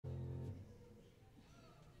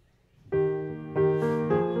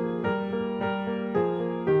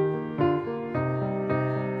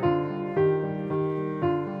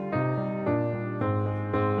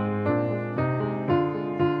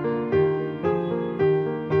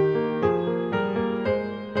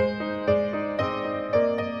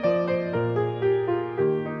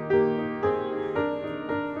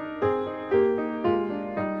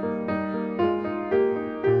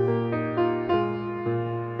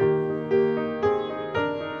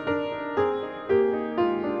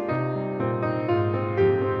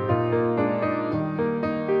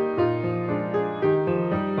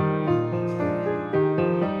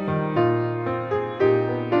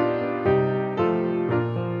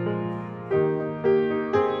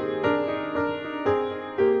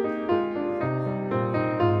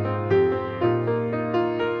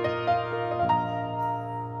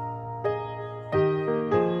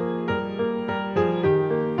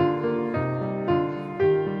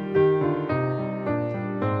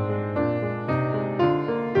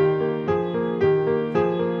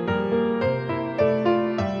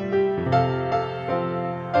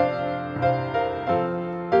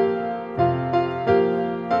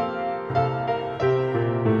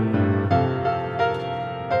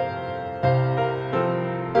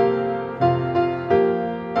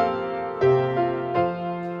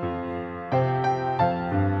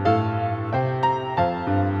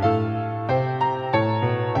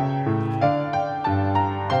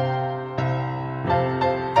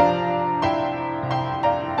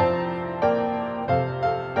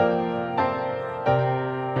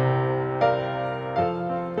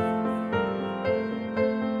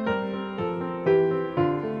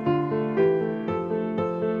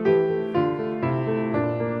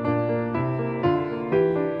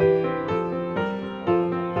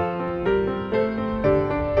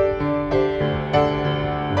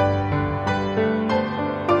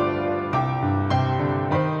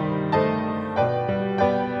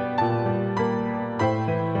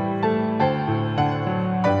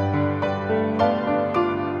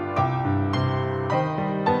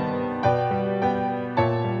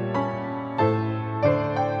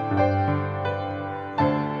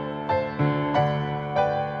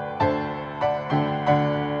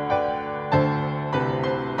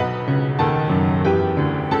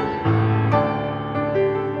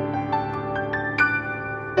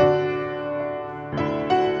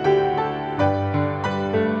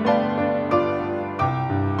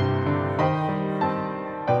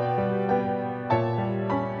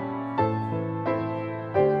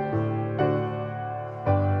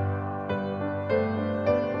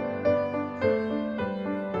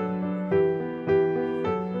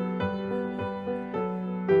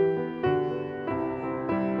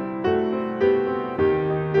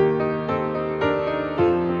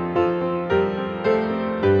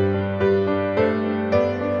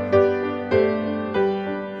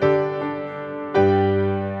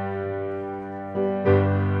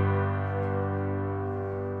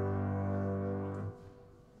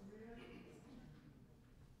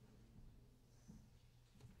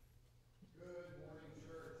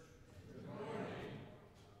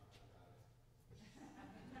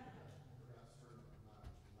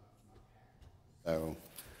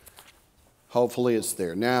Hopefully it's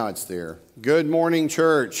there. Now it's there. Good morning,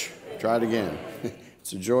 church. Try it again.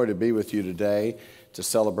 It's a joy to be with you today to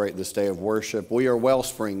celebrate this day of worship. We are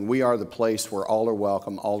Wellspring. We are the place where all are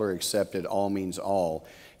welcome, all are accepted, all means all.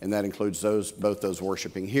 And that includes both those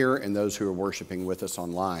worshiping here and those who are worshiping with us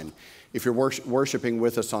online. If you're worshiping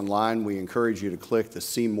with us online, we encourage you to click the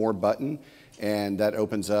See More button, and that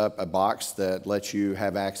opens up a box that lets you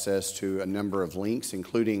have access to a number of links,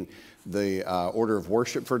 including the order of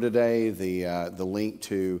worship for today, the link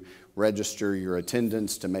to register your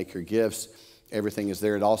attendance, to make your gifts. Everything is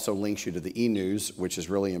there. It also links you to the e-news, which is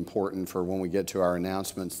really important for when we get to our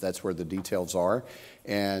announcements. That's where the details are.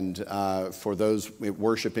 And for those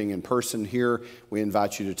worshiping in person here, we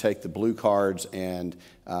invite you to take the blue cards and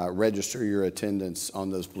register your attendance on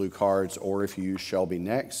those blue cards. Or if you use Shelby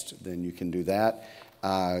Next, then you can do that.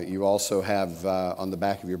 You also have on the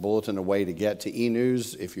back of your bulletin a way to get to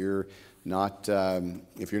e-news. If you're not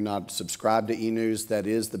subscribed to e-news, that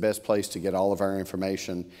is the best place to get all of our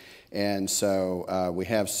information. And so we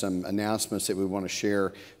have some announcements that we want to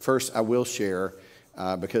share. First, I will share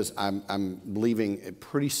because I'm leaving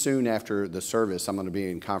pretty soon after the service. I'm going to be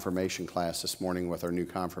in confirmation class this morning with our new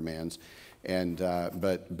confirmands, and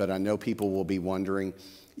but I know people will be wondering.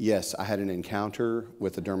 Yes, I had an encounter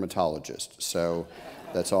with a dermatologist, so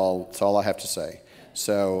that's all I have to say.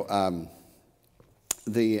 So I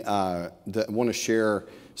want to share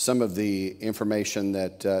some of the information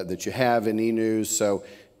that you have in e-news. So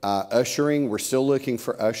ushering, we're still looking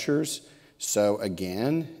for ushers. So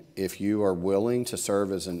again, if you are willing to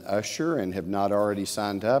serve as an usher and have not already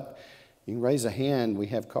signed up, you can raise a hand. We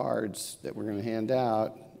have cards that we're going to hand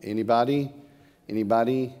out. Anybody?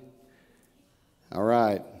 Anybody? All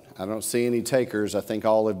right. I don't see any takers. I think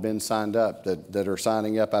all have been signed up that are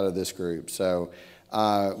signing up out of this group. So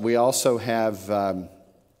we also have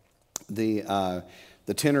the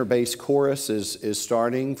tenor bass chorus is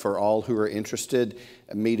starting for all who are interested,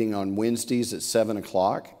 a meeting on Wednesdays at 7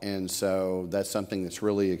 o'clock. And so that's something that's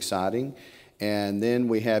really exciting. And then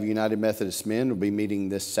we have United Methodist Men will be meeting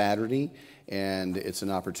this Saturday. And it's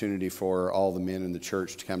an opportunity for all the men in the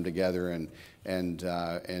church to come together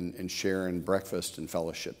and share in breakfast and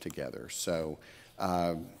fellowship together. So,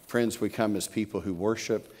 friends, we come as people who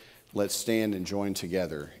worship. Let's stand and join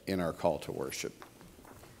together in our call to worship.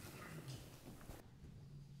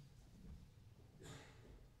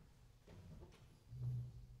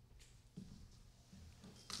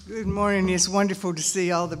 Good morning. It's wonderful to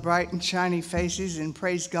see all the bright and shiny faces, and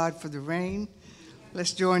praise God for the rain.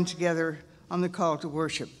 Let's join together on the call to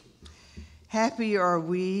worship. Happy are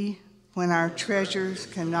we when our treasures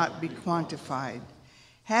cannot be quantified.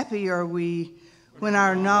 Happy are we when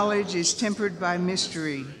our knowledge is tempered by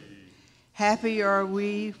mystery. Happy are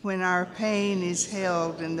we when our pain is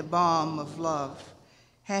held in the balm of love.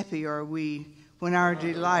 Happy are we when our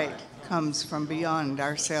delight comes from beyond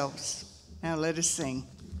ourselves. Now let us sing.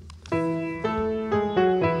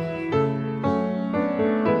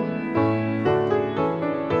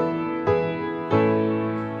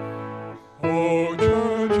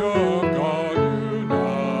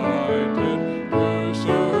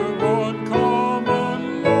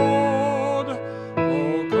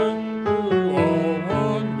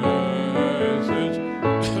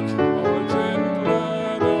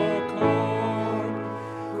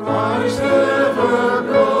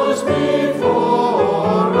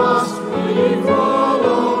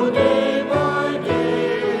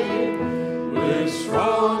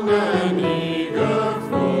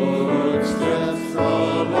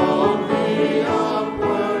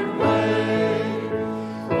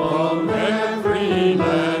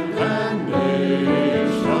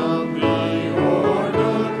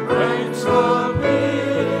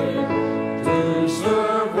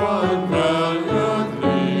 Serve one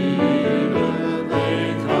valiantly.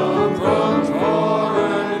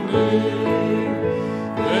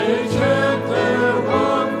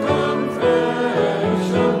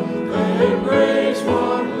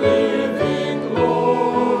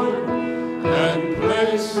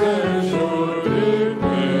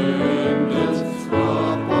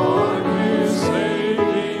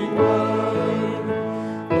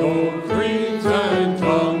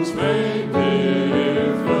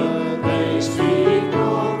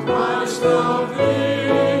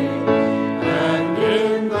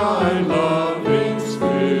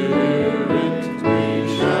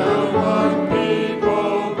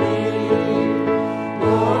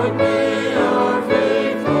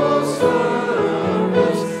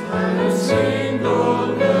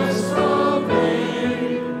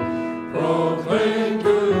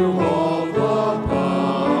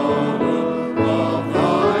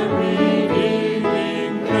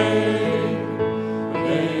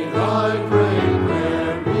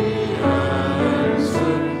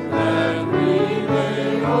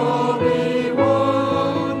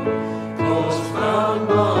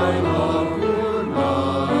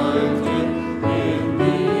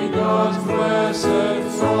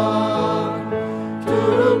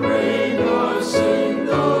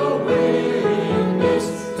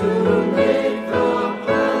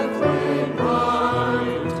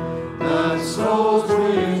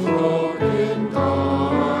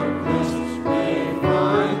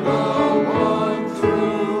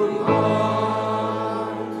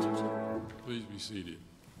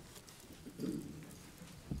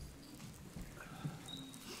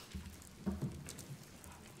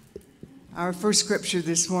 Our first scripture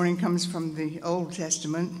this morning comes from the Old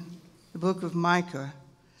Testament, the book of Micah,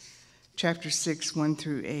 chapter 6, 1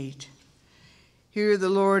 through 8. Here the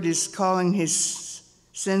Lord is calling his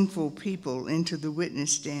sinful people into the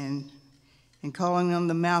witness stand and calling on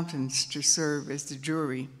the mountains to serve as the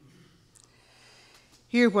jury.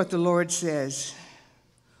 Hear what the Lord says.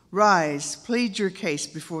 Rise, plead your case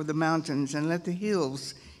before the mountains, and let the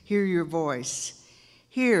hills hear your voice.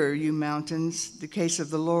 Hear, you mountains, the case of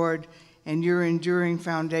the Lord and your enduring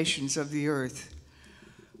foundations of the earth.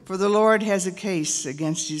 For the Lord has a case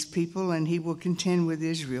against his people, and he will contend with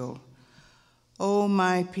Israel. O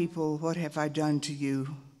my people, what have I done to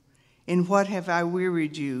you? In what have I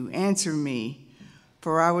wearied you? Answer me,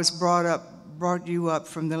 for I was brought you up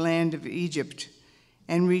from the land of Egypt,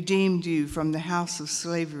 and redeemed you from the house of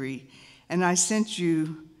slavery. And I sent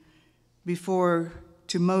you before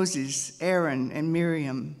to Moses, Aaron, and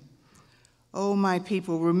Miriam. O my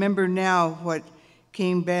people, remember now what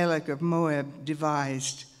King Balak of Moab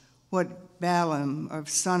devised, what Balaam,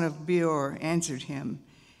 son of Beor, answered him,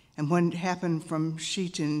 and what happened from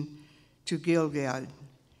Shittim to Gilgal,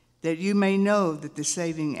 that you may know that the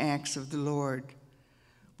saving acts of the Lord.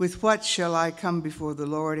 With what shall I come before the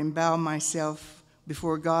Lord and bow myself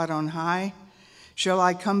before God on high? Shall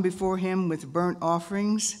I come before him with burnt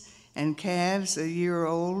offerings and calves a year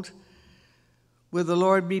old? Will the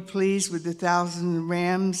Lord be pleased with 1,000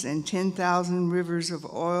 rams and 10,000 rivers of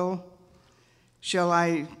oil? Shall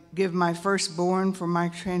I give my firstborn for my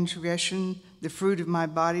transgression, the fruit of my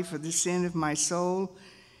body for the sin of my soul?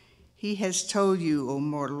 He has told you, O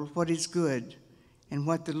mortal, what is good and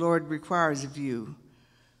what the Lord requires of you,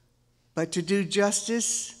 but to do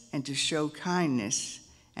justice and to show kindness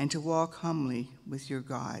and to walk humbly with your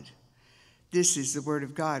God. This is the word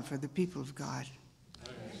of God for the people of God.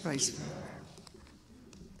 Praise God.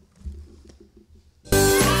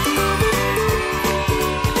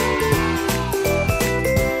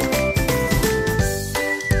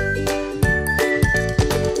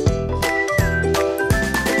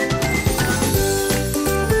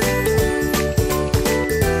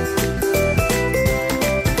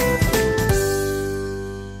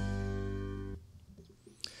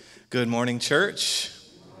 Good morning, church.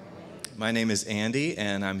 My name is Andy,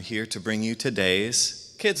 and I'm here to bring you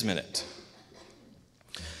today's Kids Minute.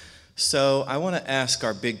 So I want to ask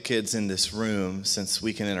our big kids in this room, since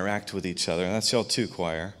we can interact with each other, and that's y'all too,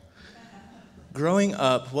 choir. Growing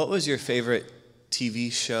up, what was your favorite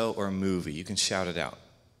TV show or movie? You can shout it out.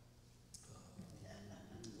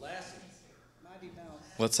 Lassie.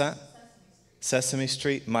 What's that? Sesame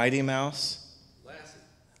Street, Mighty Mouse? Lassie.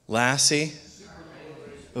 Lassie?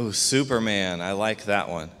 Oh, Superman. I like that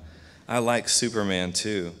one. I like Superman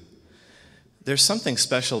too. There's something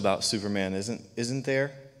special about Superman, isn't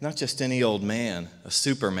there? Not just any old man, a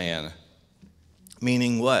Superman.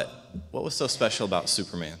 Meaning what? What was so special about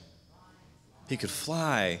Superman? He could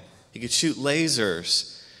fly. He could shoot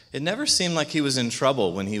lasers. It never seemed like he was in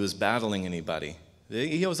trouble when he was battling anybody.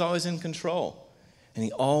 He was always in control. And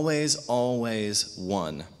he always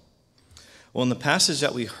won. Well, in the passage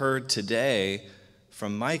that we heard today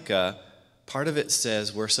from Micah, part of it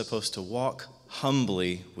says we're supposed to walk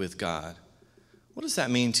humbly with God. What does that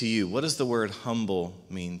mean to you? What does the word humble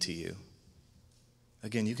mean to you?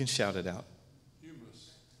 Again, you can shout it out.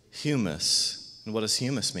 Humus. And what does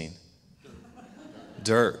humus mean?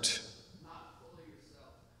 Dirt.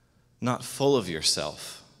 Not full of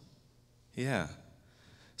yourself. Yeah.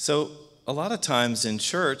 So a lot of times in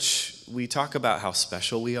church, we talk about how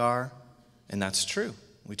special we are, and that's true.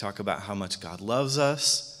 We talk about how much God loves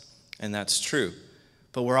us, and that's true.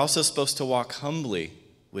 But we're also supposed to walk humbly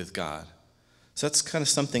with God. So that's kind of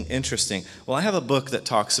something interesting. Well, I have a book that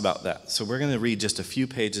talks about that. So we're going to read just a few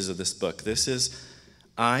pages of this book. This is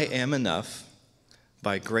I Am Enough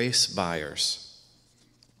by Grace Byers.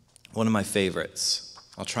 One of my favorites.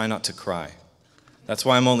 I'll try not to cry. That's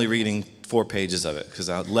why I'm only reading 4 pages of it, because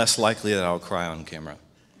I'm less likely that I'll cry on camera.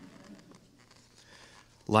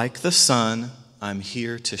 Like the sun, I'm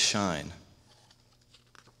here to shine.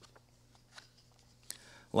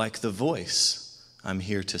 Like the voice, I'm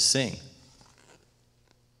here to sing.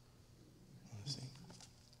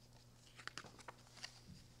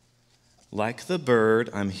 Like the bird,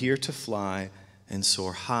 I'm here to fly and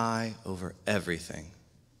soar high over everything.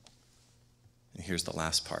 And here's the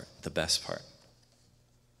last part, the best part.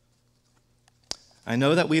 I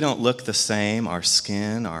know that we don't look the same, our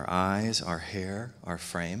skin, our eyes, our hair, our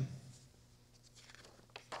frame.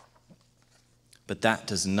 But that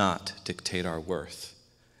does not dictate our worth.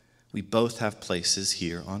 We both have places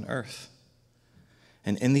here on earth.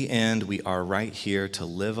 And in the end, we are right here to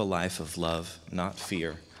live a life of love, not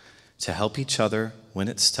fear, to help each other when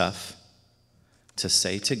it's tough, to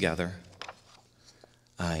say together,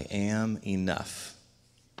 I am enough.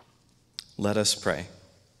 Let us pray.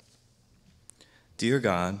 Dear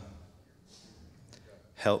God,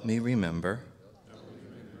 help me remember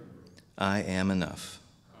I am enough.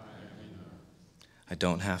 I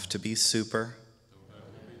don't have to be super.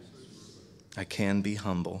 I can be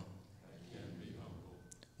humble.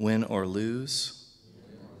 Win or lose,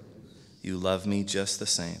 you love me just the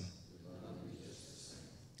same.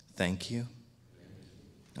 Thank you.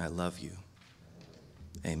 I love you.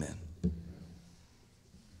 Amen.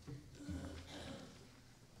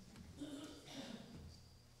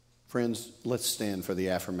 Friends, let's stand for the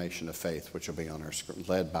affirmation of faith, which will be on our screen,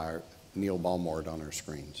 led by Neil Balmord on our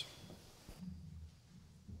screens.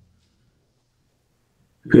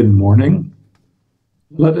 Good morning.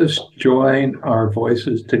 Let us join our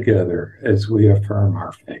voices together as we affirm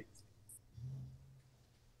our faith.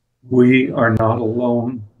 We are not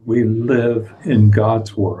alone. We live in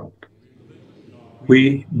God's world.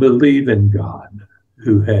 We believe in God,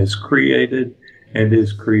 who has created and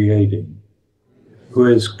is creating, who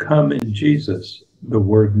has come in Jesus, the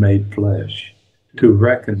Word made flesh, to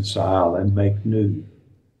reconcile and make new,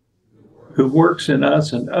 who works in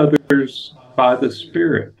us and others by the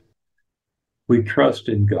Spirit. We trust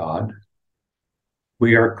in God.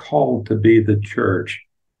 We are called to be the church,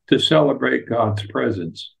 to celebrate God's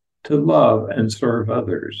presence, to love and serve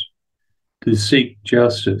others, to seek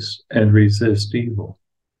justice and resist evil,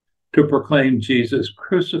 to proclaim Jesus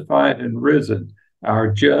crucified and risen,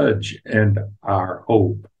 our judge and our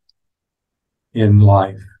hope in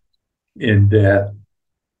life, in death,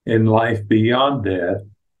 in life beyond death.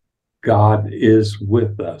 God is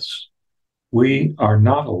with us. We are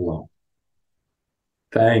not alone.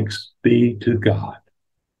 Thanks be to God.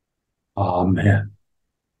 Amen.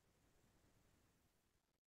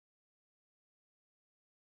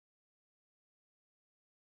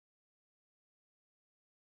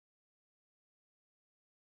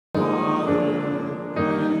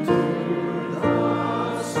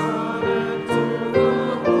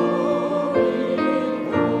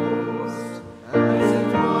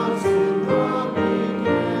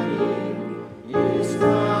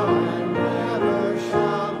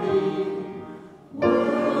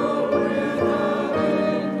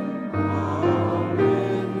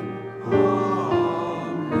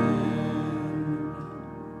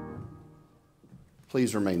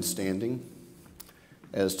 Please remain standing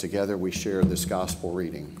as together we share this gospel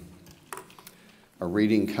reading. Our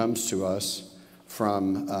reading comes to us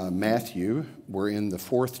from Matthew. We're in the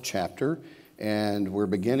 4th chapter, and we're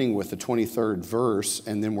beginning with the 23rd verse,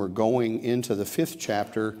 and then we're going into the 5th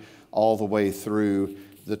chapter all the way through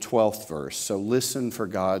the 12th verse. So listen for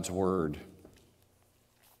God's word.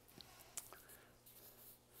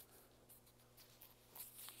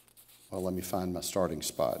 Well, let me find my starting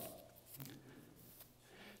spot.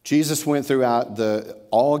 Jesus went throughout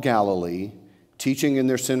all Galilee, teaching in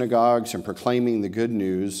their synagogues and proclaiming the good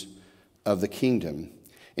news of the kingdom,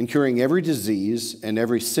 and curing every disease and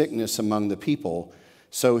every sickness among the people.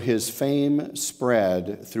 So his fame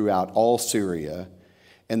spread throughout all Syria,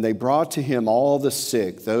 and they brought to him all the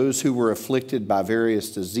sick, those who were afflicted by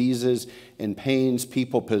various diseases and pains,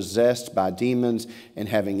 people possessed by demons and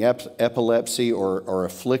having epilepsy or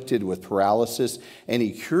afflicted with paralysis, and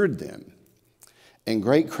he cured them. And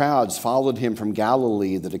great crowds followed him from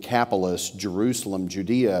Galilee, the Decapolis, Jerusalem,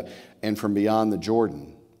 Judea, and from beyond the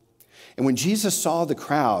Jordan. And when Jesus saw the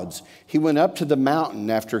crowds, he went up to the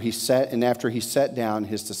mountain. After he sat down,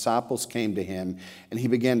 his disciples came to him, and he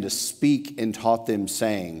began to speak and taught them,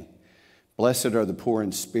 saying, Blessed are the poor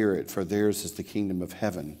in spirit, for theirs is the kingdom of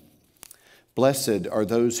heaven. Blessed are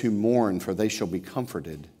those who mourn, for they shall be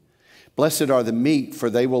comforted. Blessed are the meek, for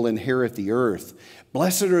they will inherit the earth.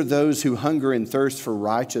 Blessed are those who hunger and thirst for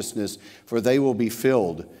righteousness, for they will be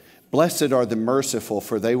filled. Blessed are the merciful,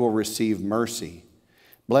 for they will receive mercy.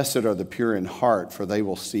 Blessed are the pure in heart, for they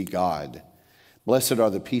will see God. Blessed are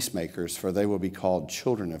the peacemakers, for they will be called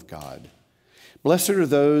children of God. Blessed are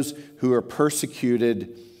those who are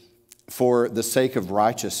persecuted for the sake of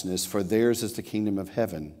righteousness, for theirs is the kingdom of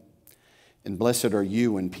heaven. And blessed are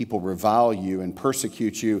you when people revile you and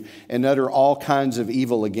persecute you and utter all kinds of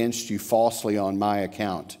evil against you falsely on my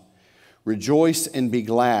account. Rejoice and be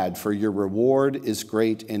glad, for your reward is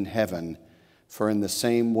great in heaven, for in the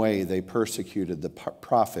same way they persecuted the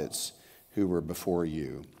prophets who were before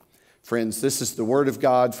you. Friends, this is the word of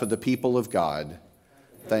God for the people of God.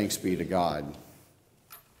 Thanks be to God.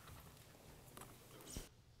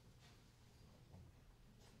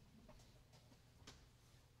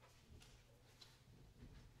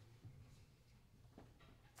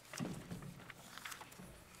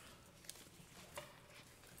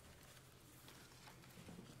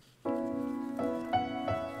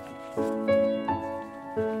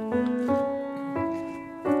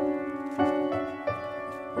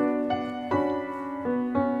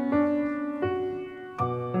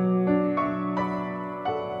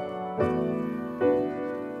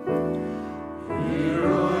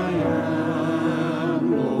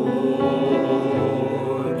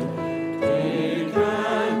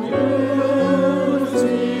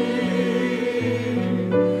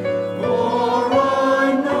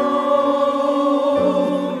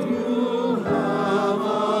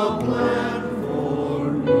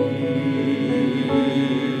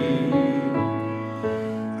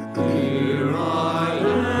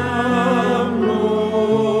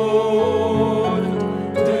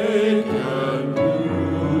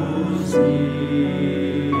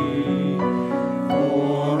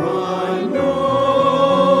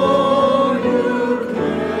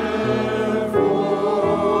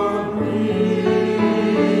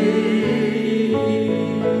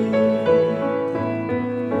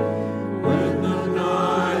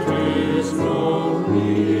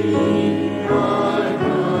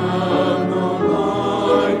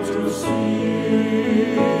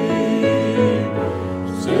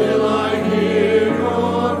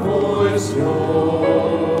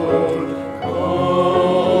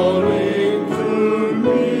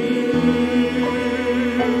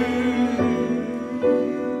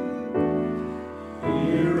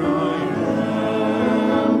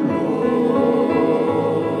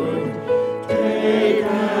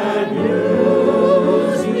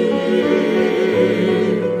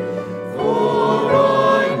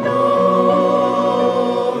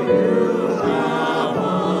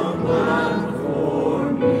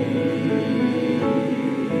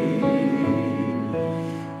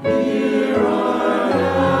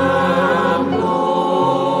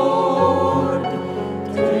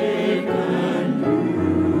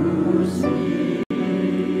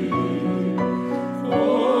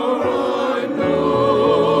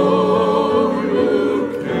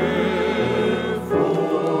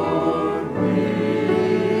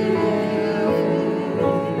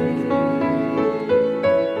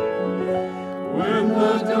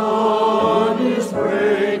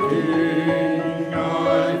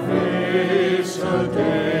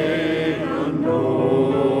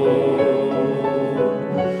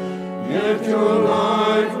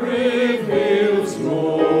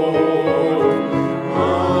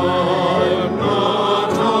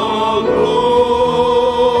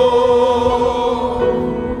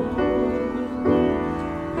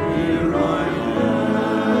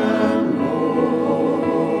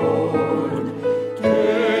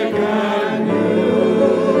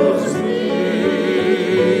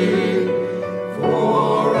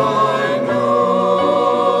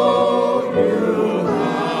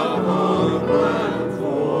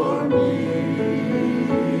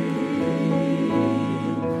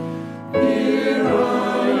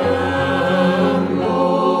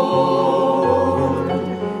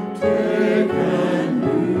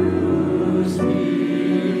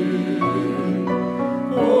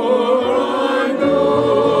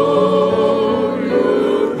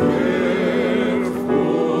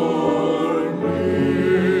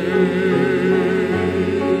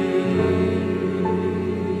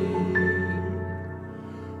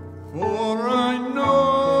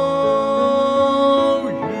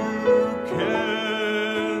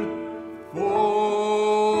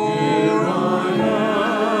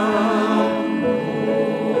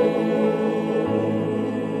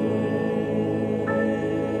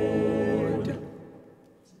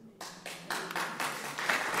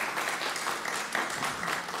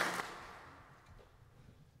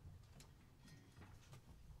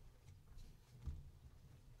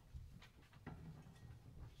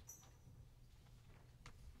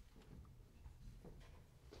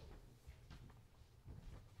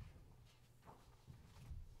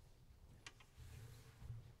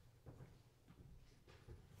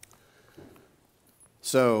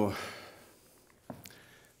 So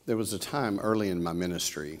there was a time early in my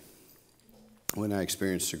ministry when I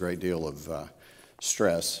experienced a great deal of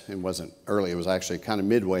stress. It wasn't early, it was actually kind of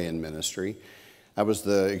midway in ministry. I was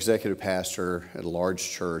the executive pastor at a large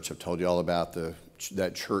church. I've told you all about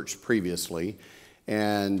that church previously.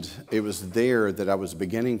 And it was there that I was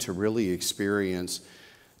beginning to really experience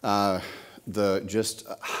the just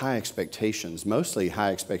high expectations, mostly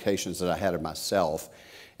high expectations that I had of myself.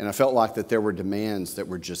 And I felt like that there were demands that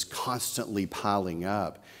were just constantly piling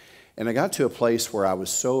up. And I got to a place where I was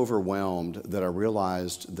so overwhelmed that I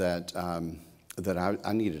realized that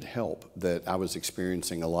I needed help, that I was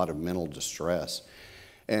experiencing a lot of mental distress.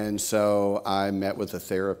 And so I met with a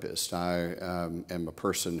therapist. I am a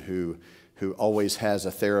person who always has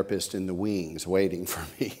a therapist in the wings waiting for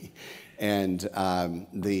me. And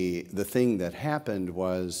the thing that happened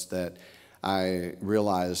was that I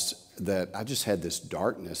realized that I just had this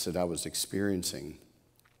darkness that I was experiencing.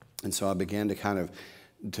 And so I began to kind of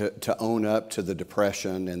to own up to the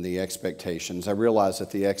depression and the expectations. I realized that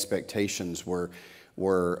the expectations were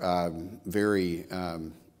very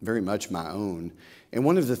much my own. And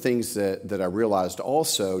one of the things that I realized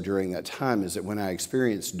also during that time is that when I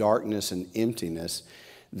experienced darkness and emptiness,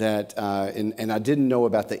 that and I didn't know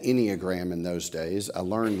about the Enneagram in those days. I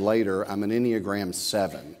learned later I'm an Enneagram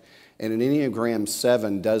 7. And an Enneagram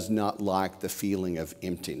 7 does not like the feeling of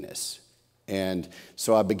emptiness. And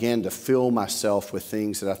so I began to fill myself with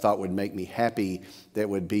things that I thought would make me happy, that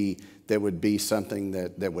would be something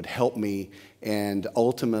that would help me. And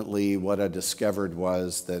ultimately what I discovered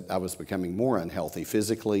was that I was becoming more unhealthy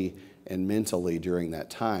physically and mentally during that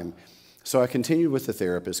time. So I continued with the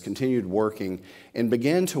therapist, continued working, and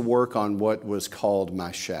began to work on what was called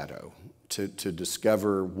my shadow, to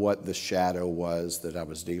discover what the shadow was that I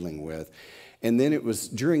was dealing with. And then it was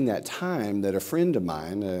during that time that a friend of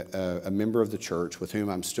mine, a member of the church with whom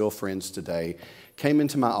I'm still friends today, came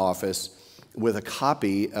into my office with a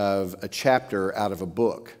copy of a chapter out of a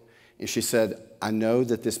book. And she said, I know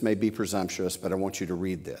that this may be presumptuous, but I want you to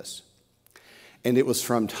read this. And it was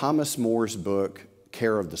from Thomas More's book,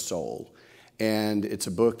 Care of the Soul. And it's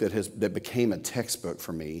a book that became a textbook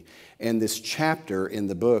for me. And this chapter in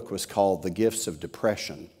the book was called The Gifts of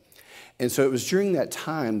Depression. And so it was during that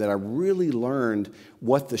time that I really learned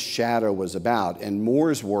what the shadow was about. And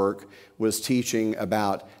Moore's work was teaching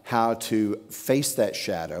about how to face that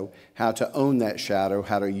shadow, how to own that shadow,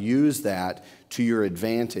 how to use that to your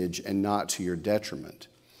advantage and not to your detriment.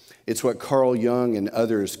 It's what Carl Jung and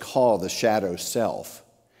others call the shadow self.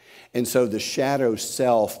 And so the shadow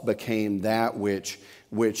self became that which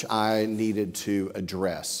I needed to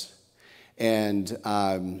address. And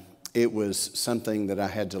it was something that I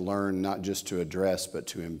had to learn not just to address, but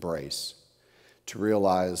to embrace, to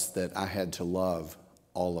realize that I had to love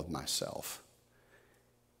all of myself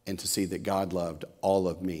and to see that God loved all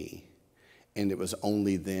of me. And it was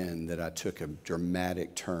only then that I took a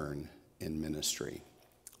dramatic turn in ministry.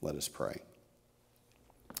 Let us pray.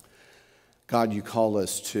 God, you call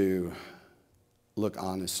us to look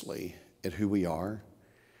honestly at who we are,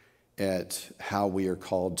 at how we are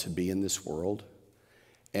called to be in this world,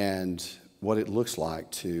 and what it looks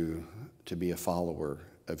like to be a follower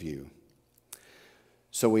of you.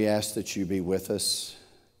 So we ask that you be with us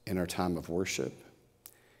in our time of worship,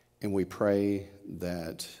 and we pray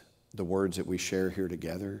that the words that we share here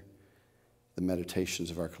together, the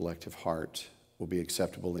meditations of our collective heart, will be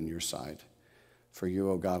acceptable in your sight. For you,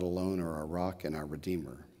 O God, alone are our rock and our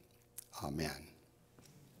Redeemer. Amen.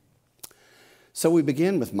 So we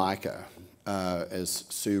begin with Micah. As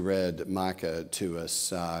Sue read Micah to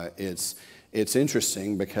us, it's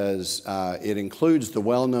interesting because it includes the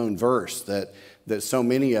well-known verse that so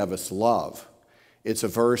many of us love. It's a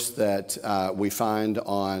verse that we find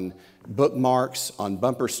on bookmarks, on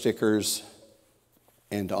bumper stickers,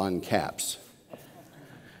 and on caps.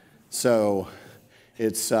 So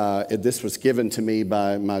this was given to me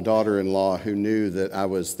by my daughter-in-law, who knew that I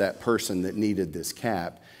was that person that needed this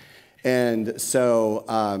cap. And so,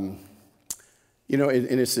 and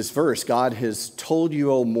it's this verse, God has told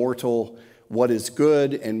you, O mortal, what is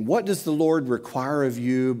good, and what does the Lord require of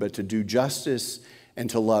you but to do justice and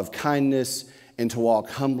to love kindness and to walk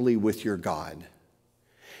humbly with your God.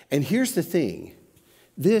 And here's the thing,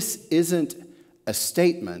 this isn't a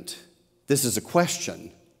statement, this is a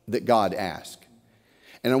question that God asked.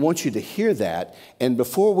 And I want you to hear that. And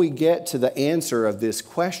before we get to the answer of this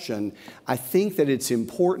question, I think that it's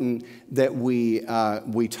important that we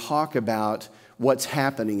talk about what's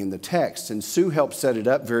happening in the text. And Sue helped set it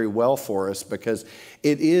up very well for us because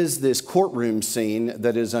it is this courtroom scene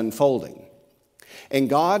that is unfolding. And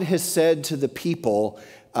God has said to the people,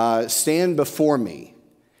 stand before me.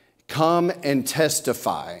 come and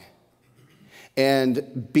testify.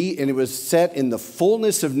 And it was set in the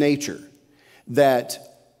fullness of nature that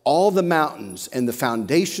all the mountains and the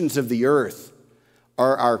foundations of the earth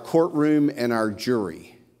are our courtroom and our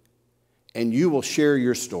jury. And you will share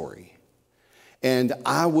your story. And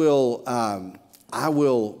I will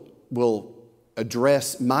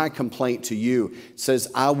address my complaint to you. It says,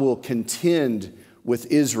 I will contend with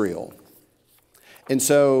Israel. And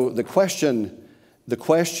so the question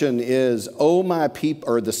is, oh my people,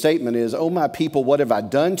 or the statement is, oh my people, what have I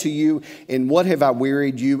done to you, and what have I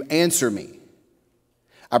wearied you? Answer me.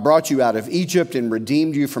 I brought you out of Egypt and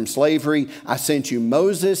redeemed you from slavery. I sent you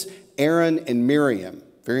Moses, Aaron, and Miriam.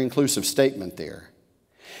 Very inclusive statement there.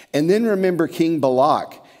 And then remember King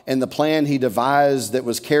Balak and the plan he devised that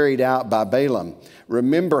was carried out by Balaam.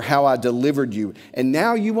 Remember how I delivered you. And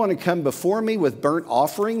now you want to come before me with burnt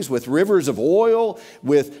offerings, with rivers of oil,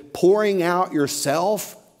 with pouring out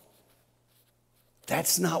yourself?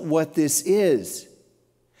 That's not what this is.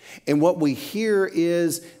 And what we hear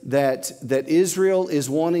is that Israel is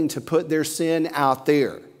wanting to put their sin out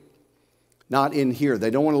there, not in here. They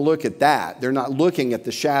don't want to look at that. They're not looking at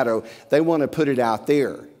the shadow. They want to put it out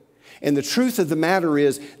there. And the truth of the matter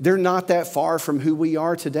is, they're not that far from who we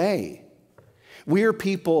are today. We are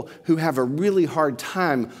people who have a really hard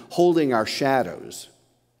time holding our shadows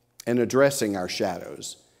and addressing our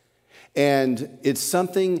shadows. And it's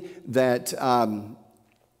something that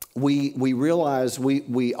we realize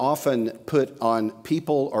we often put on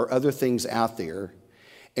people or other things out there.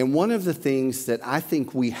 And one of the things that I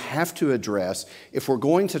think we have to address if we're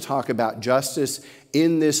going to talk about justice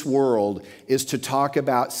in this world is to talk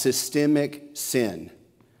about systemic sin,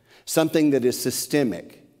 something that is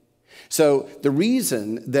systemic. So the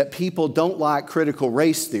reason that people don't like critical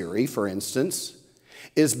race theory, for instance,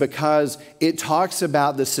 is because it talks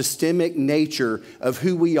about the systemic nature of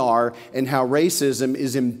who we are and how racism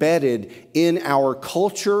is embedded in our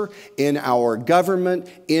culture, in our government,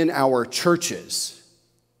 in our churches.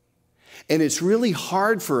 And it's really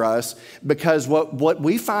hard for us because what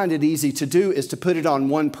we find it easy to do is to put it on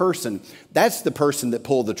one person. That's the person that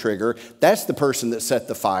pulled the trigger. That's the person that set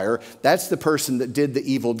the fire. That's the person that did the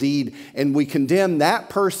evil deed. And we condemn that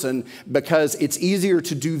person because it's easier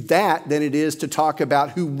to do that than it is to talk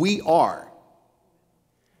about who we are.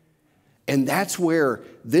 And that's where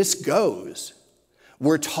this goes.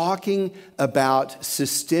 We're talking about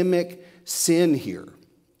systemic sin here.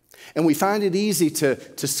 And we find it easy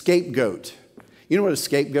to scapegoat. You know what a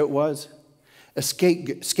scapegoat was? A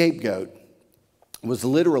scapegoat was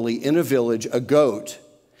literally in a village, a goat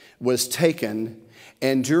was taken,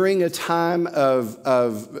 and during a time of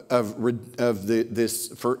the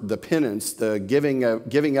penance, the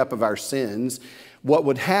giving up of our sins, what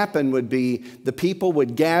would happen would be the people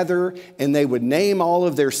would gather and they would name all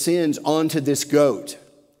of their sins onto this goat.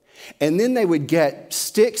 And then they would get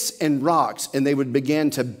sticks and rocks and they would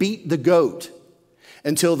begin to beat the goat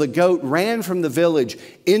until the goat ran from the village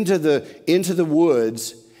into the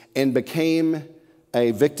woods and became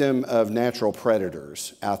a victim of natural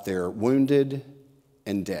predators out there, wounded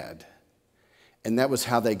and dead. And that was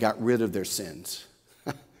how they got rid of their sins.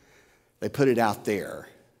 They put it out there.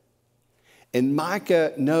 And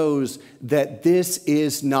Micah knows that this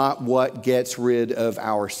is not what gets rid of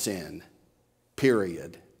our sin,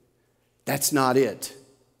 period. That's not it.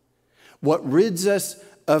 What rids us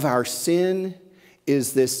of our sin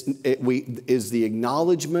is the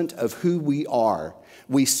acknowledgement of who we are.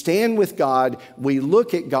 We stand with God, we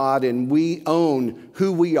look at God, and we own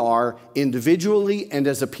who we are individually and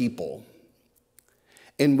as a people.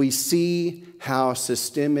 And we see how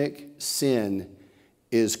systemic sin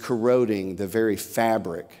is corroding the very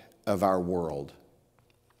fabric of our world.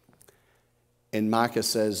 And Micah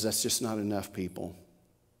says, that's just not enough, people.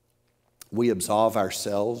 We absolve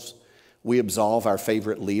ourselves. We absolve our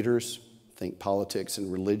favorite leaders. Think politics and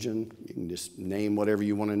religion. You can just name whatever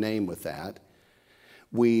you want to name with that.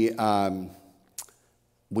 What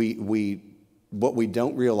we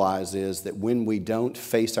don't realize is that when we don't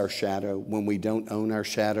face our shadow, when we don't own our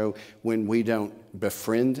shadow, when we don't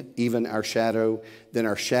befriend even our shadow, then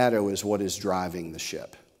our shadow is what is driving the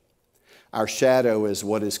ship. Our shadow is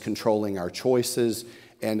what is controlling our choices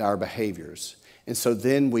and our behaviors. And so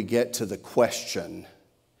then we get to the question,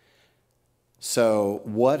 so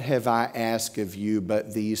what have I asked of you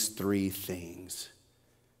but these three things?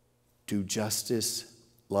 Do justice,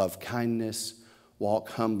 love kindness, walk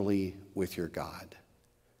humbly with your God.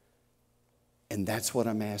 And that's what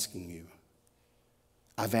I'm asking you.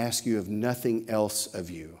 I've asked you of nothing else of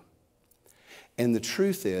you. And the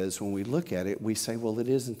truth is, when we look at it, we say, well, it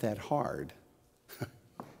isn't that hard.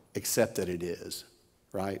 Except that it is,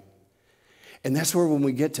 right? And that's where when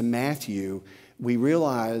we get to Matthew, we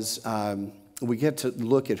realize we get to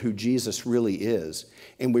look at who Jesus really is,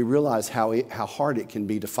 and we realize how hard it can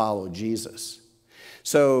be to follow Jesus.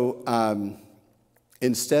 So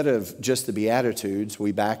instead of just the Beatitudes,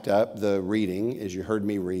 we backed up the reading, as you heard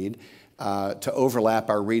me read, to overlap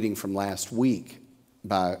our reading from last week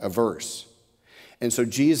by a verse. And so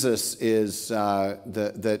Jesus is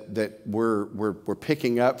that we're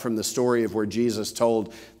picking up from the story of where Jesus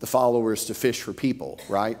told the followers to fish for people,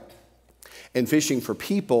 right? And fishing for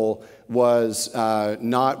people was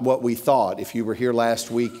not what we thought. If you were here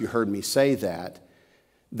last week, you heard me say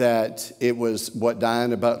that it was what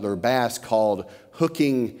Diana Butler Bass called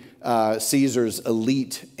hooking Caesar's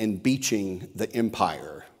elite and beaching the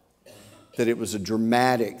empire. That it was a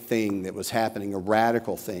dramatic thing that was happening, a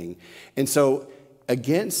radical thing. And so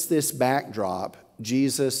against this backdrop,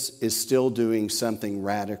 Jesus is still doing something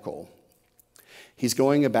radical. He's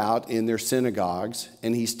going about in their synagogues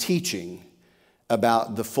and he's teaching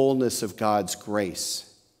about the fullness of God's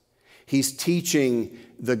grace. He's teaching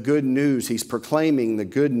the good news. He's proclaiming the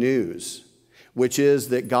good news, which is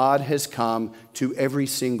that God has come to every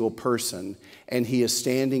single person, and he is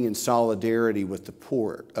standing in solidarity with the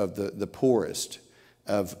poor, of the poorest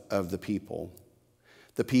of the people.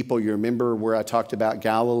 The people, you remember where I talked about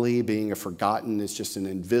Galilee being a forgotten, it's just an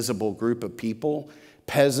invisible group of people,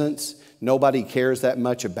 peasants, nobody cares that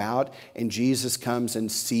much about, and Jesus comes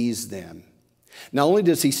and sees them. Not only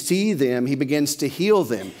does he see them, he begins to heal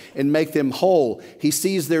them and make them whole. He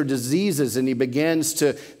sees their diseases and he begins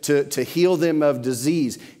to heal them of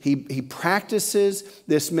disease. He practices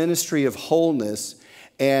this ministry of wholeness.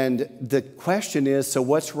 And the question is, so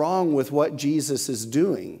what's wrong with what Jesus is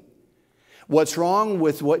doing? What's wrong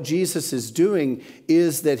with what Jesus is doing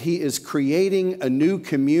is that he is creating a new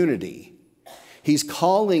community. He's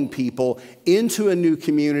calling people into a new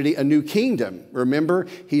community, a new kingdom. Remember,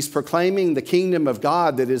 he's proclaiming the kingdom of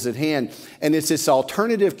God that is at hand. And it's this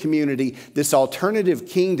alternative community, this alternative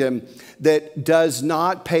kingdom that does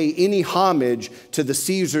not pay any homage to the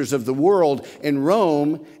Caesars of the world. And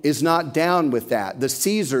Rome is not down with that. The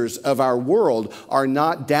Caesars of our world are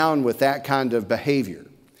not down with that kind of behavior.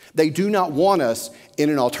 They do not want us in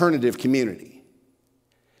an alternative community.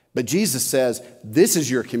 But Jesus says, this is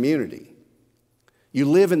your community. You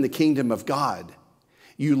live in the kingdom of God.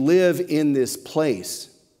 You live in this place.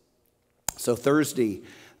 So Thursday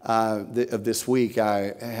of this week,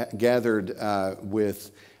 I gathered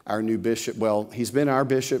with our new bishop. Well, he's been our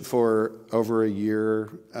bishop for over a year,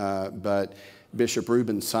 but Bishop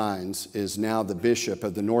Reuben Sines is now the bishop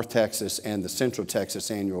of the North Texas and the Central Texas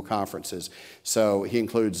annual conferences. So he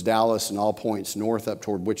includes Dallas and all points north up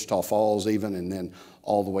toward Wichita Falls even, and then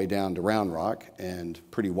all the way down to Round Rock, and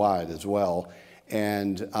pretty wide as well.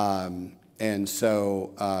 And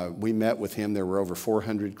so we met with him. There were over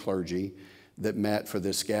 400 clergy that met for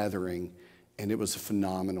this gathering, and it was a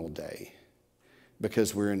phenomenal day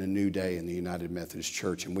because we're in a new day in the United Methodist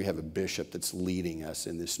Church, and we have a bishop that's leading us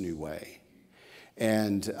in this new way.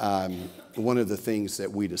 And one of the things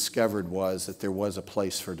that we discovered was that there was a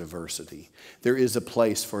place for diversity. There is a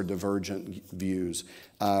place for divergent views.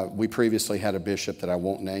 We previously had a bishop that I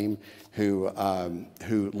won't name who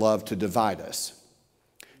loved to divide us,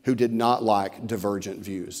 who did not like divergent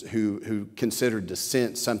views, who considered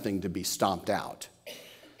dissent something to be stomped out,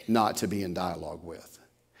 not to be in dialogue with.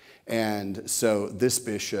 And so this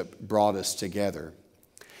bishop brought us together.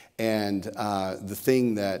 And the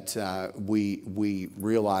thing that we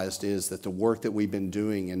realized is that the work that we've been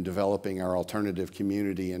doing in developing our alternative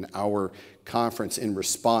community and our conference in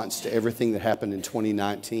response to everything that happened in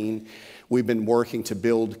 2019, we've been working to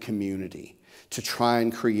build community, to try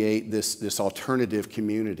and create this alternative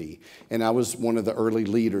community. And I was one of the early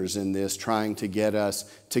leaders in this, trying to get us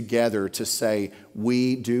together to say,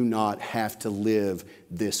 we do not have to live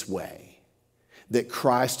this way. That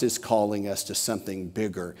Christ is calling us to something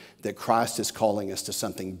bigger, that Christ is calling us to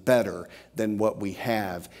something better than what we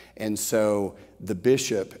have. And so the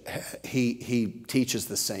bishop, he teaches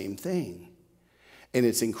the same thing. And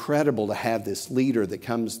it's incredible to have this leader that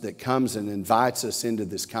comes and invites us into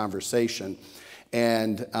this conversation.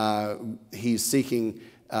 And he's seeking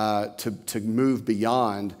to move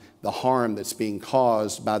beyond the harm that's being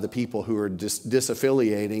caused by the people who are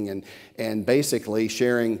disaffiliating and basically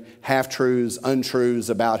sharing half-truths, untruths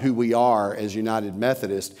about who we are as United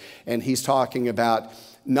Methodist. And he's talking about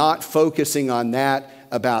not focusing on that,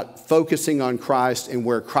 about focusing on Christ and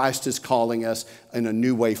where Christ is calling us in a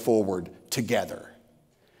new way forward together.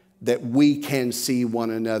 That we can see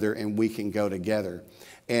one another and we can go together.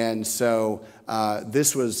 And so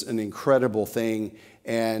this was an incredible thing.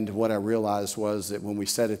 And what I realized was that when we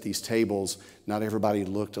sat at these tables, not everybody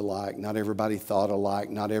looked alike, not everybody thought alike,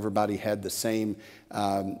 not everybody had the same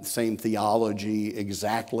theology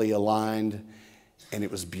exactly aligned. And it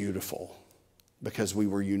was beautiful because we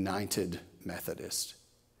were united Methodist.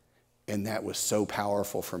 And that was so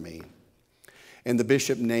powerful for me. And the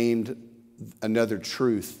bishop named another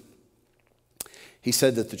truth. He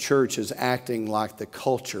said that the church is acting like the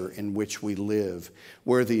culture in which we live,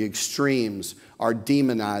 where the extremes are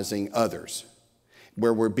demonizing others,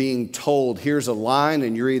 where we're being told, here's a line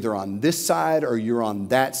and you're either on this side or you're on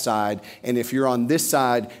that side. And if you're on this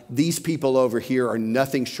side, these people over here are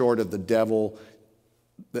nothing short of the devil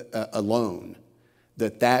alone.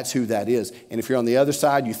 That's who that is. And if you're on the other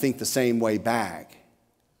side, you think the same way back.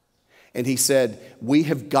 And he said, we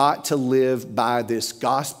have got to live by this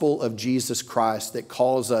gospel of Jesus Christ that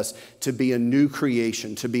calls us to be a new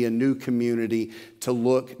creation, to be a new community, to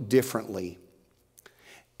look differently.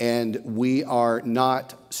 And we are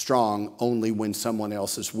not strong only when someone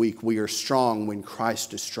else is weak. We are strong when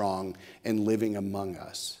Christ is strong and living among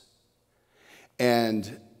us.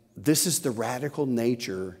 And this is the radical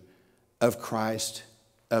nature of Christ,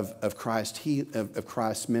 of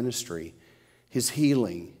Christ's ministry, his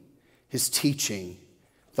healing, his teaching,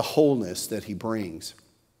 the wholeness that he brings.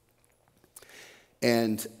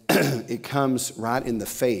 And it comes right in the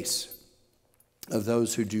face of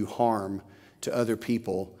those who do harm to other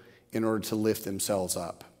people in order to lift themselves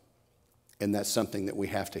up. And that's something that we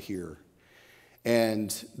have to hear.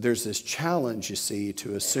 And there's this challenge, you see,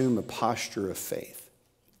 to assume a posture of faith.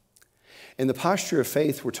 And the posture of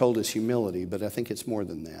faith, we're told, is humility, but I think it's more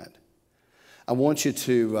than that. I want you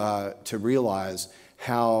to realize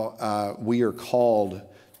how we are called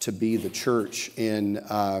to be the church in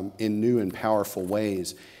new and powerful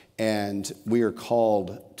ways. And we are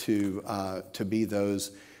called to be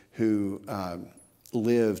those who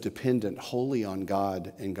live dependent wholly on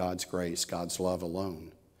God and God's grace, God's love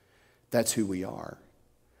alone. That's who we are.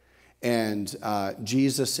 And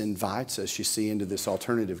Jesus invites us, you see, into this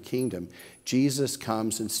alternative kingdom. Jesus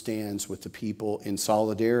comes and stands with the people in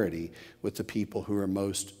solidarity with the people who are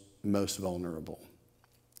most vulnerable.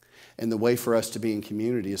 And the way for us to be in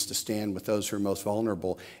community is to stand with those who are most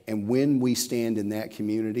vulnerable. And when we stand in that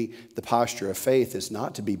community, the posture of faith is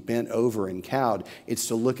not to be bent over and cowed. It's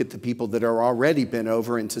to look at the people that are already bent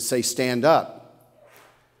over and to say, stand up.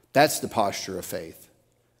 That's the posture of faith.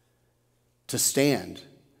 To stand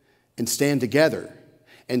and stand together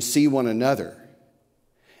and see one another.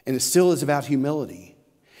 And it still is about humility.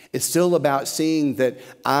 It's still about seeing that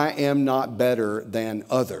I am not better than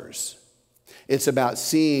others. It's about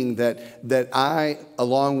seeing that I,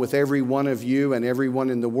 along with every one of you and everyone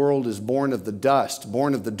in the world, is born of the dust,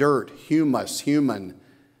 born of the dirt, human,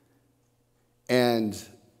 and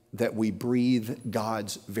that we breathe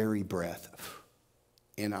God's very breath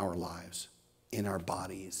in our lives, in our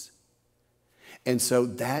bodies. And so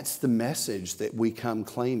that's the message that we come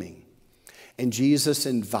claiming. And Jesus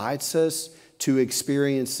invites us to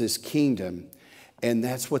experience this kingdom, and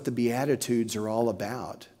that's what the Beatitudes are all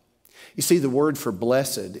about. You see, the word for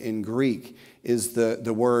blessed in Greek is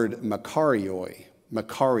the word makarioi,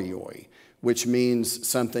 which means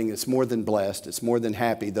something that's more than blessed, it's more than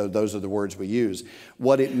happy, though those are the words we use.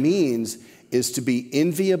 What it means is to be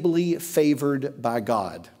enviably favored by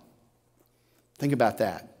God. Think about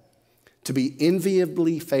that. To be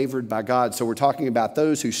enviably favored by God. So we're talking about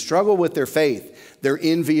those who struggle with their faith. They're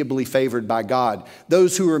enviably favored by God.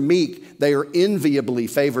 Those who are meek, they are enviably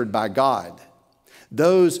favored by God.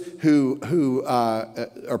 Those who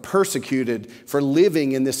are persecuted for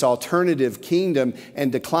living in this alternative kingdom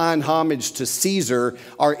and decline homage to Caesar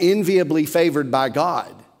are enviably favored by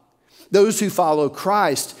God. Those who follow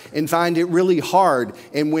Christ and find it really hard,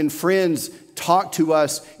 and when friends talk to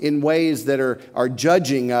us in ways that are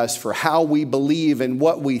judging us for how we believe and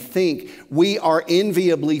what we think, we are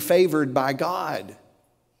enviably favored by God.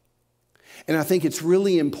 And I think it's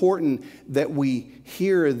really important that we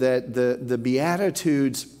hear that the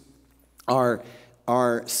Beatitudes are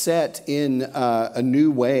set in a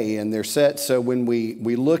new way, and they're set so when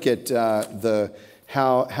we look at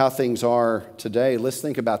how things are today, let's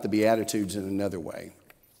think about the Beatitudes in another way.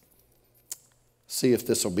 See if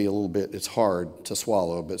this will be a little bit, it's hard to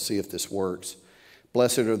swallow, but see if this works.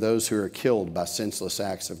 Blessed are those who are killed by senseless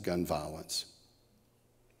acts of gun violence,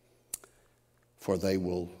 for they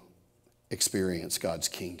will experience God's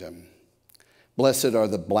kingdom. Blessed are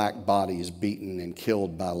the black bodies beaten and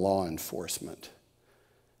killed by law enforcement,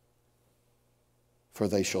 for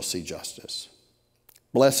they shall see justice.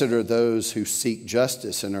 Blessed are those who seek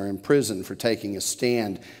justice and are in prison for taking a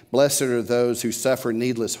stand. Blessed are those who suffer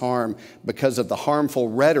needless harm because of the harmful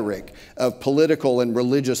rhetoric of political and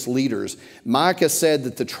religious leaders. Micah said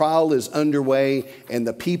that the trial is underway and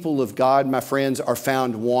the people of God, my friends, are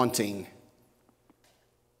found wanting.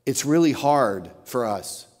 It's really hard for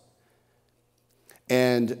us.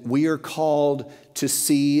 And we are called to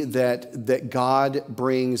see that God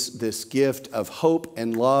brings this gift of hope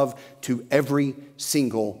and love to every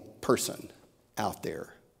single person out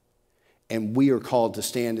there. And we are called to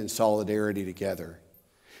stand in solidarity together.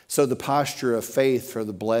 So the posture of faith for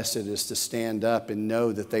the blessed is to stand up and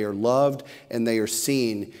know that they are loved and they are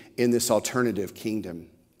seen in this alternative kingdom.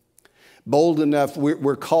 Bold enough,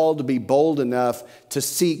 we're called to be bold enough to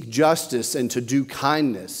seek justice and to do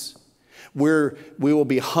kindness. We will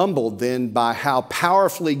be humbled then by how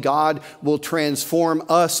powerfully God will transform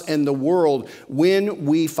us and the world when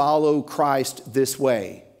we follow Christ this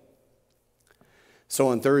way. So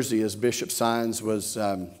on Thursday, as Bishop Sines he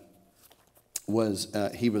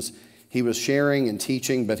was sharing and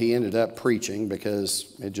teaching, but he ended up preaching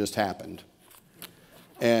because it just happened.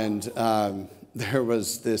 And there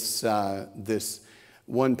was this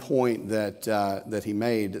one point that he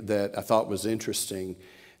made that I thought was interesting.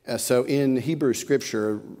 So in Hebrew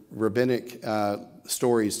scripture, rabbinic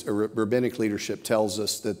stories, or rabbinic leadership tells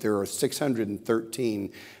us that there are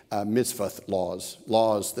 613 mitzvah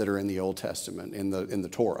laws that are in the Old Testament, in the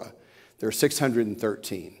Torah. There are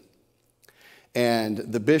 613. And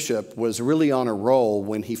the bishop was really on a roll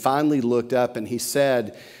when he finally looked up and he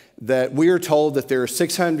said that we are told that there are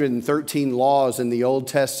 613 laws in the Old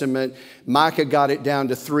Testament. Micah got it down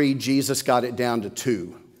to 3, Jesus got it down to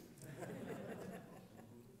 2.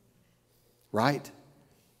 Right?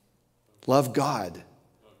 Love God.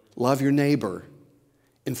 Love your neighbor.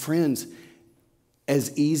 And friends,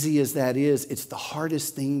 as easy as that is, it's the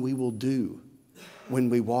hardest thing we will do when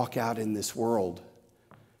we walk out in this world.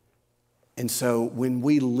 And so when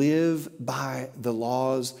we live by the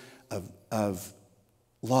laws of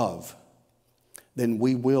love, then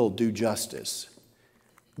we will do justice.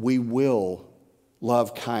 We will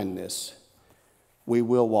love kindness. We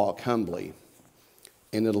will walk humbly.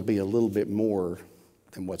 And it'll be a little bit more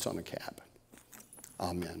than what's on a cap.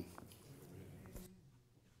 Amen.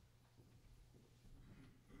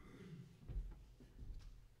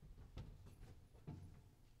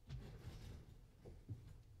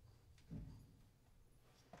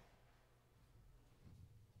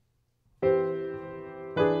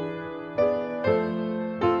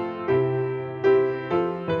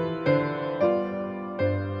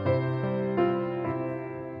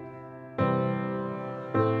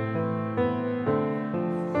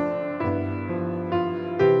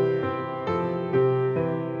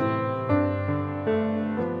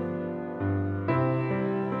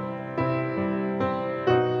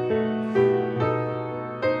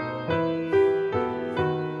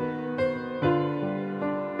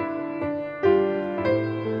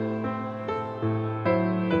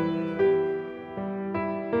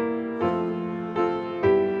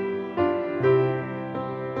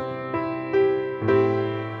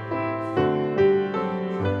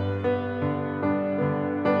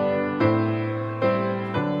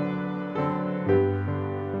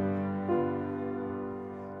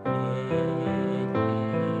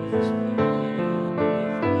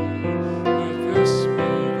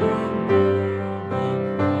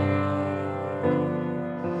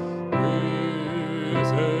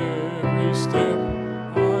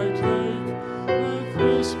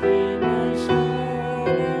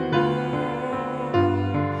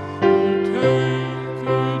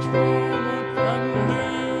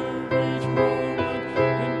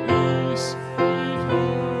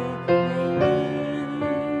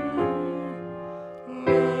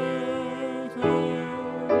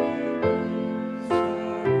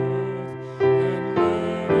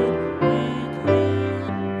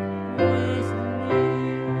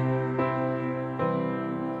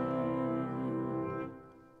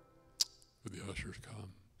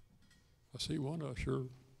 See one usher.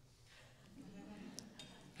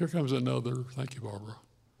 Here comes another. Thank you, Barbara.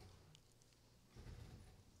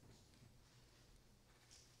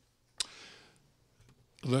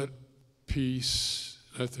 Let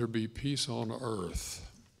there be peace on earth.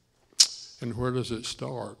 And where does it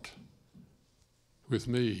start? With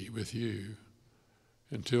me, with you,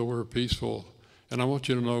 until we're peaceful. And I want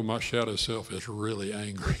you to know my shadow self is really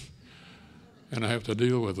angry. And I have to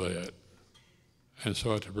deal with that. And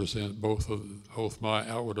so I have to present both my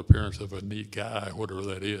outward appearance of a neat guy, whatever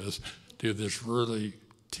that is, to this really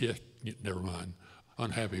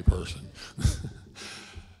unhappy person.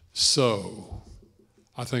 So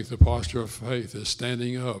I think the posture of faith is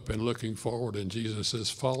standing up and looking forward, and Jesus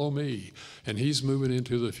says, follow me. And he's moving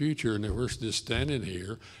into the future, and if we're just standing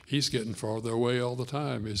here, he's getting farther away all the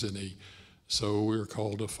time, isn't he? So we're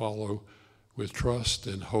called to follow with trust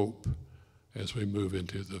and hope as we move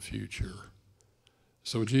into the future.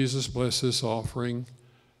 So Jesus, bless this offering.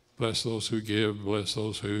 Bless those who give. Bless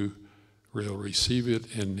those who will receive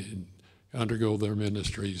it and undergo their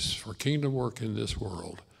ministries for kingdom work in this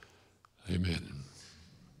world. Amen.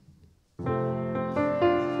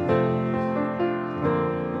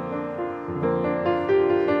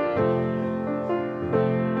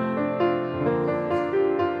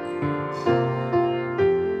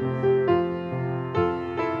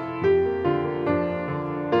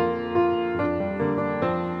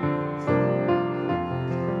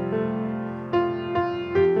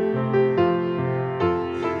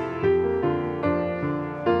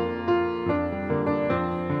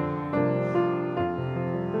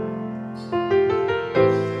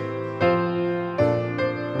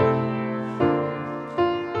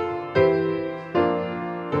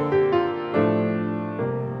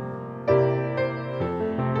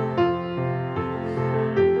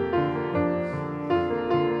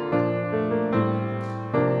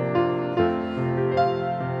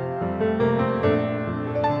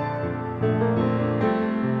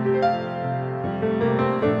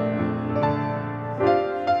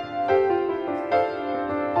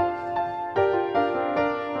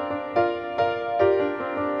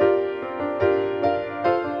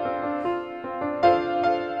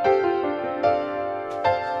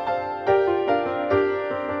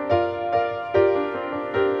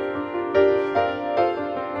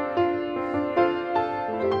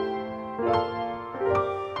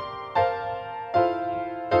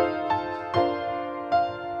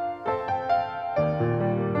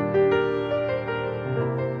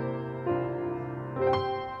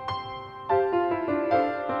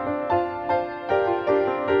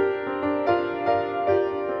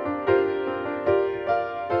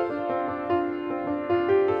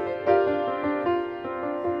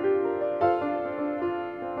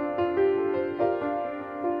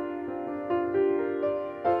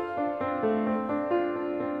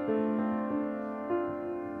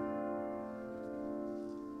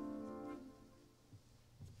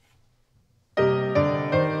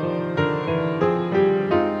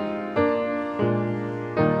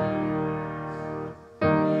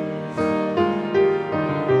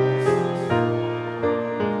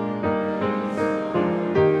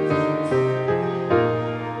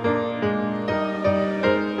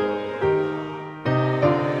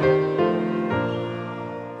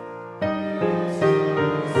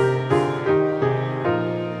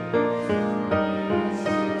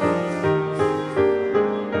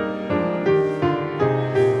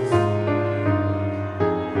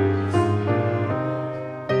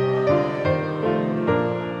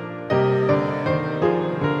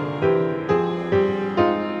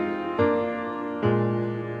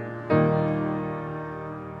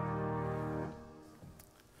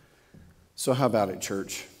 So how about it,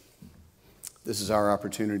 church? This is our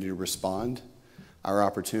opportunity to respond, our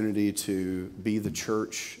opportunity to be the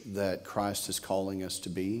church that Christ is calling us to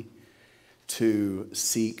be, to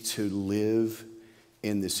seek to live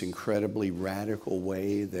in this incredibly radical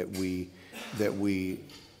way that we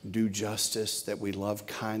do justice, that we love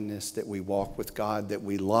kindness, that we walk with God, that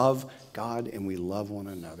we love God and we love one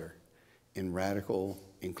another in radical,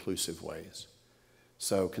 inclusive ways.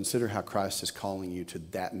 So consider how Christ is calling you to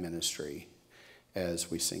that ministry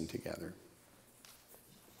as we sing together.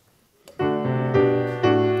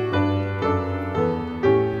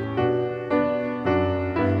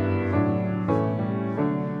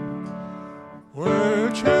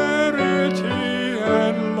 Where charity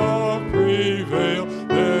and love prevail,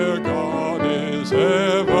 there God is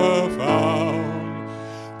ever found.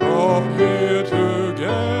 Brought here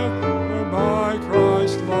together by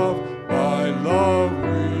Christ's love, by love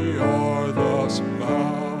we are thus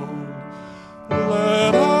bound.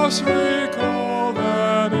 Let us recall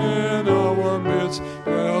that in our midst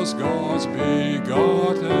dwells God's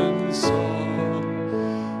begotten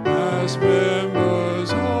Son. As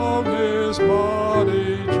members of his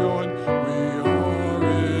body joined, we are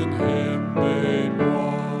in him made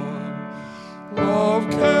one. Love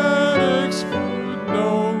can exclude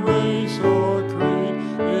no race or creed,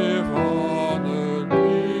 if honored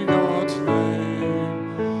be God's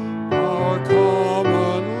name. Our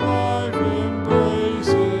common life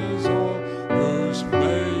embraces all, whose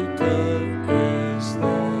maker is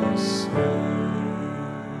the same.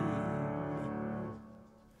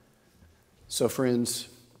 So friends,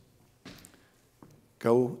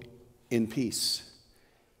 go in peace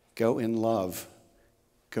Go in love.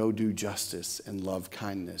 Go do justice and love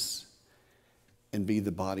kindness and be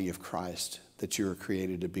the body of Christ that you were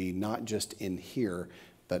created to be, not just in here,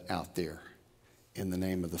 but out there. In the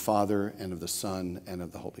name of the Father, and of the Son, and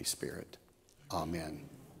of the Holy Spirit. Amen.